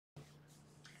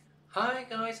Hi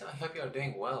guys, I hope you are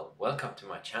doing well. Welcome to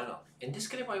my channel. In this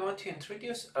clip I want to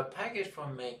introduce a package for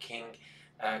making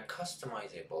a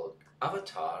customizable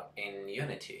avatar in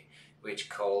Unity, which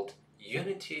called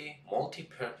Unity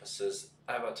Multipurpose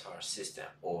Avatar System,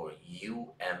 or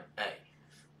UMA.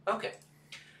 Okay,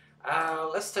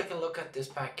 let's take a look at this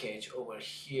package over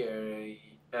here.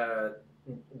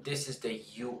 This is the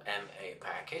UMA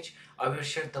package. I will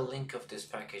share the link of this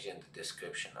package in the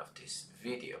description of this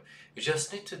video. You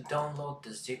just need to download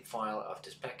the zip file of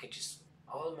this package. It's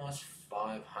almost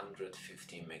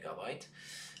 550 megabyte.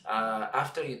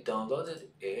 After you downloaded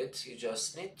it, you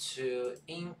just need to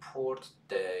import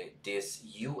this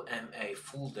UMA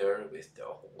folder with the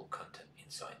whole content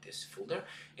inside this folder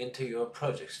into your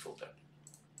projects folder.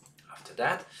 After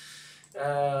that,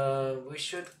 we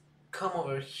should come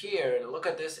over here. Look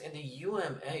at this. In the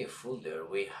UMA folder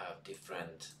we have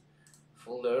different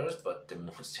folders, but the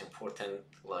most important,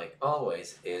 like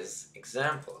always, is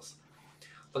examples.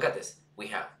 Look at this. We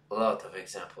have a lot of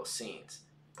example scenes,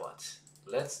 but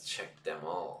let's check them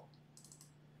all.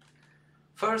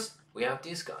 First we have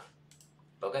this guy.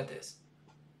 Look at this.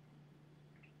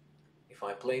 If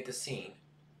I play the scene,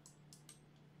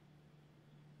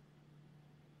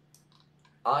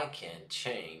 I can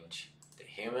change the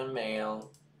human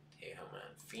male, the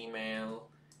human female,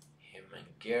 human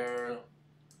girl,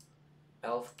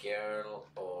 elf girl,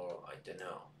 or I don't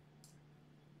know,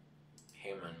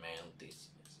 human male. This,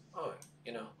 or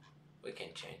we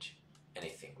can change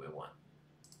anything we want.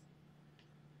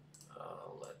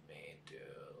 Let me do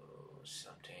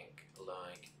something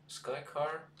like sky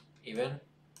car, even,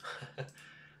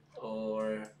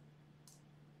 or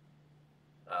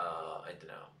I don't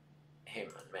know,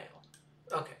 human male.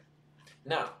 Okay,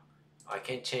 now I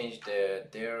can change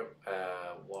their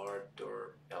word,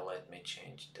 or let me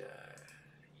change the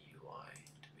UI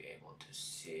to be able to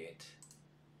see it.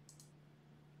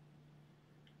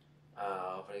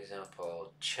 For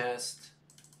example, chest,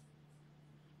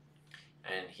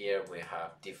 and here we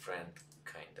have different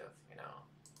kind of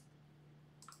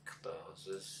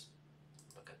clothes.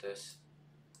 Look at this,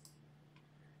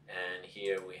 and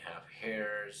here we have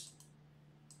hairs.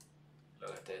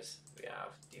 Look at this, we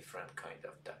have different kind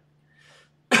of that.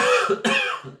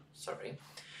 Sorry.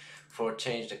 For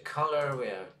change the color, we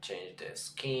have changed the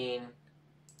skin.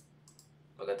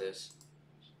 Look at this,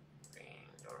 green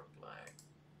or black,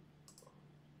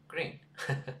 green.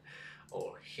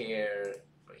 Or hair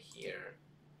for here,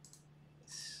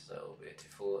 it's so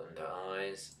beautiful. And the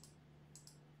eyes,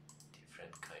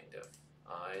 different kind of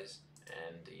eyes,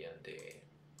 and the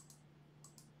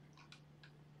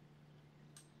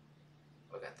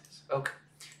look at this. Okay,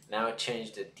 now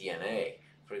change the DNA.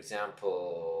 For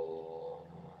example,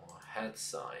 head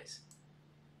size.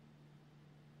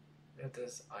 Look at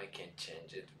this, I can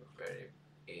change it very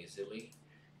easily.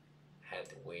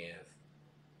 Head width,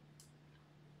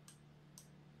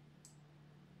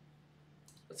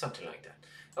 something like that.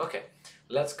 Okay,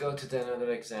 let's go to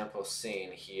another example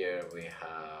scene. Here we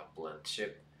have blend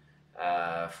chip.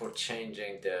 For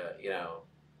changing the,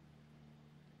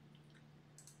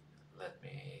 let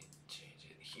me change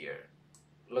it here.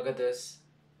 Look at this,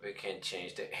 we can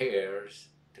change the hairs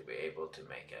to be able to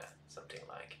make something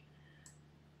like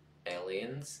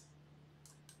aliens.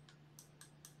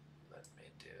 Let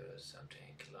me do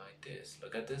something like this.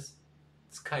 Look at this,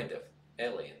 it's kind of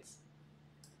aliens,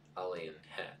 alien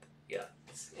head. Yeah,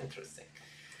 it's interesting.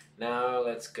 Now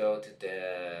let's go to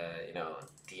the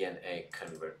DNA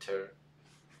converter.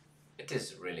 It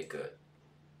is really good.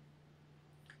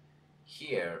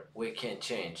 Here we can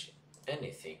change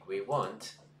anything we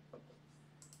want,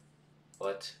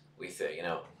 but with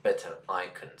better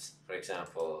icons. For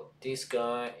example, this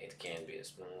guy, it can be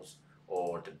smooth,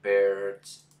 or the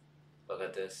birds. Look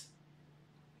at this,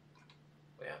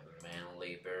 we have a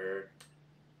manly bird,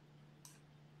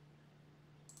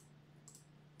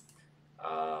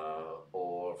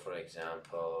 or for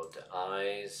example the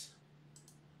eyes,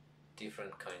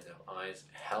 different kinds of eyes.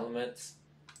 Helmets,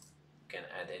 we can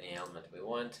add any helmet we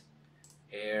want.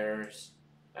 Ears,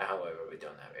 however we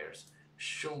don't have ears.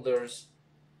 Shoulders,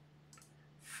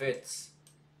 fits,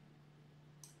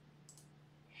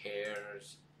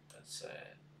 hairs, that's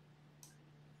it,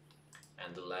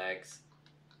 and the legs.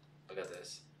 Look at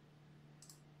this,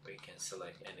 we can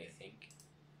select anything.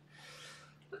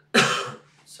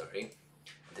 Sorry.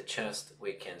 The chest,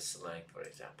 we can select, for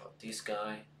example, this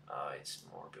guy. It's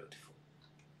more beautiful.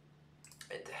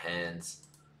 And the hands,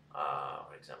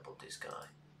 for example, this guy.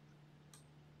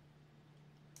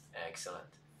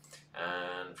 Excellent.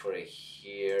 And for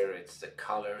here, it's the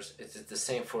colors. It's the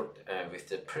same for with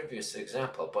the previous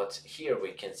example, but here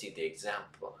we can see the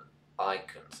example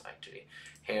icons actually.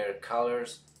 Hair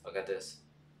colors, look at this.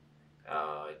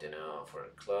 I don't know, for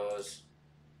clothes,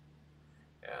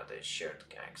 the shirt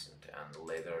accent, and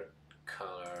leather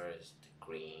color is the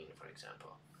green, for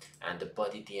example. And the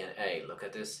body DNA, look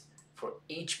at this. For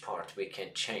each part we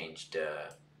can change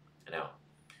the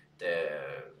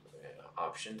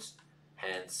options,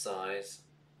 hand size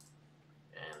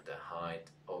and the height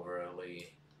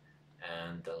overly,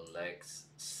 and the legs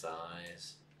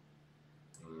size,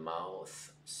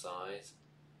 mouth size.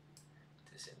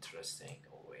 This is interesting.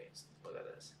 Oh wait, look at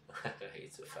this.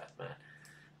 He's a fat man.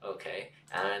 Okay,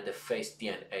 and the face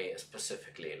DNA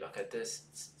specifically, look at this.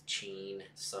 It's chin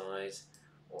size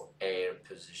or ear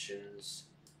positions,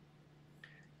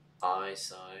 eye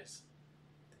size.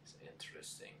 It's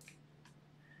interesting.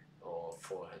 Or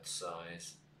forehead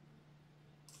size.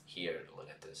 Here, look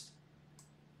at this.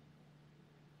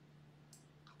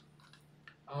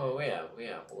 Oh, we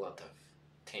have a lot of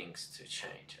things to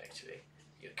change actually.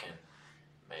 You can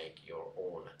make your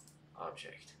own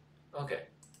object. Okay.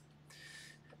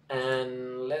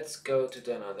 And let's go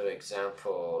to another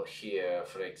example here.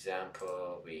 For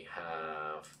example, we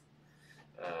have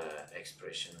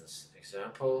expressions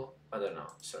example. I don't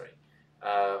know, sorry.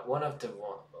 One of the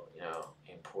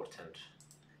important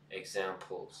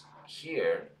examples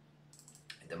here,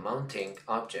 the mounting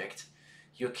object,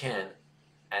 you can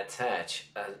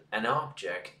attach an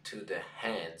object to the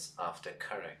hands of the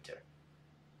character.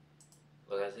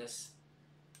 Look at this.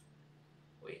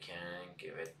 We can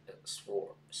give it a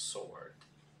sword.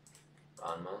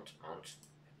 Mount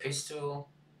a pistol.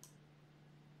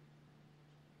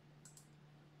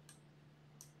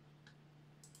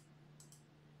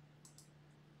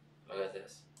 Look at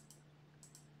this.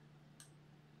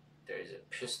 There is a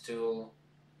pistol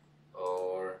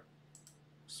or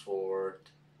sword,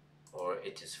 or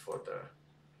it is for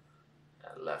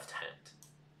the left hand.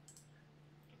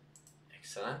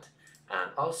 Excellent.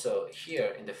 And also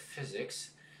here in the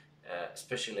physics,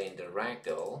 especially in the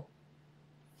ragdoll,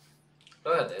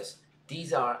 look at this.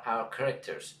 These are our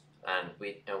characters, and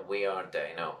we are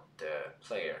the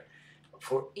player.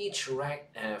 For each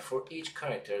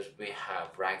characters we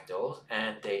have ragdolls,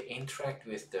 and they interact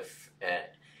with the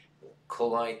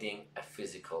colliding a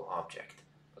physical object.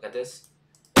 Look at this.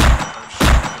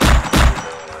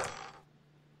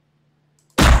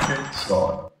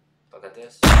 Look at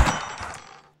this.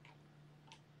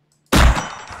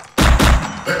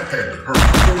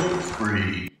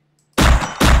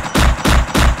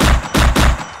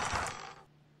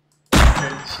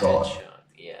 Headshot.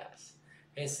 Yes.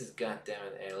 This is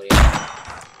goddammit alien.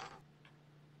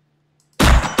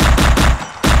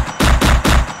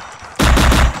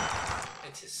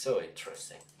 It is so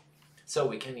interesting. So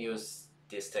we can use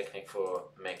this technique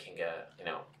for making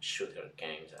shooter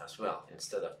games as well.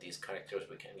 Instead of these characters,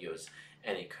 we can use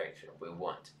any character we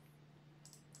want.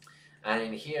 And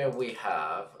in here we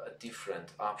have a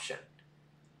different option.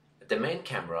 The main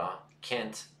camera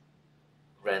can't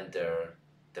render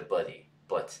the body,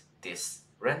 but this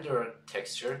render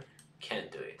texture can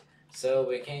do it. So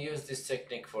we can use this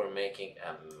technique for making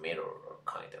a mirror or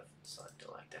kind of something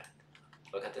like that.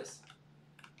 Look at this.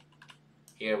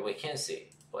 Here we can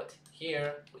see, but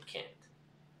here we can't.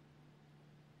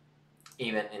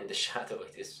 Even in the shadow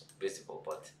it is visible,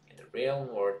 but in the real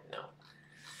world, no.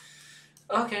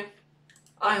 Okay.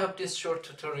 I hope this short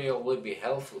tutorial will be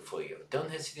helpful for you. Don't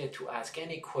hesitate to ask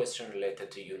any question related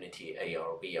to Unity,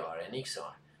 AR, VR and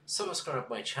XR. Subscribe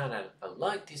my channel and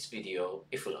like this video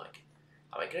if you like it.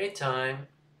 Have a great time.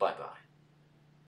 Bye bye.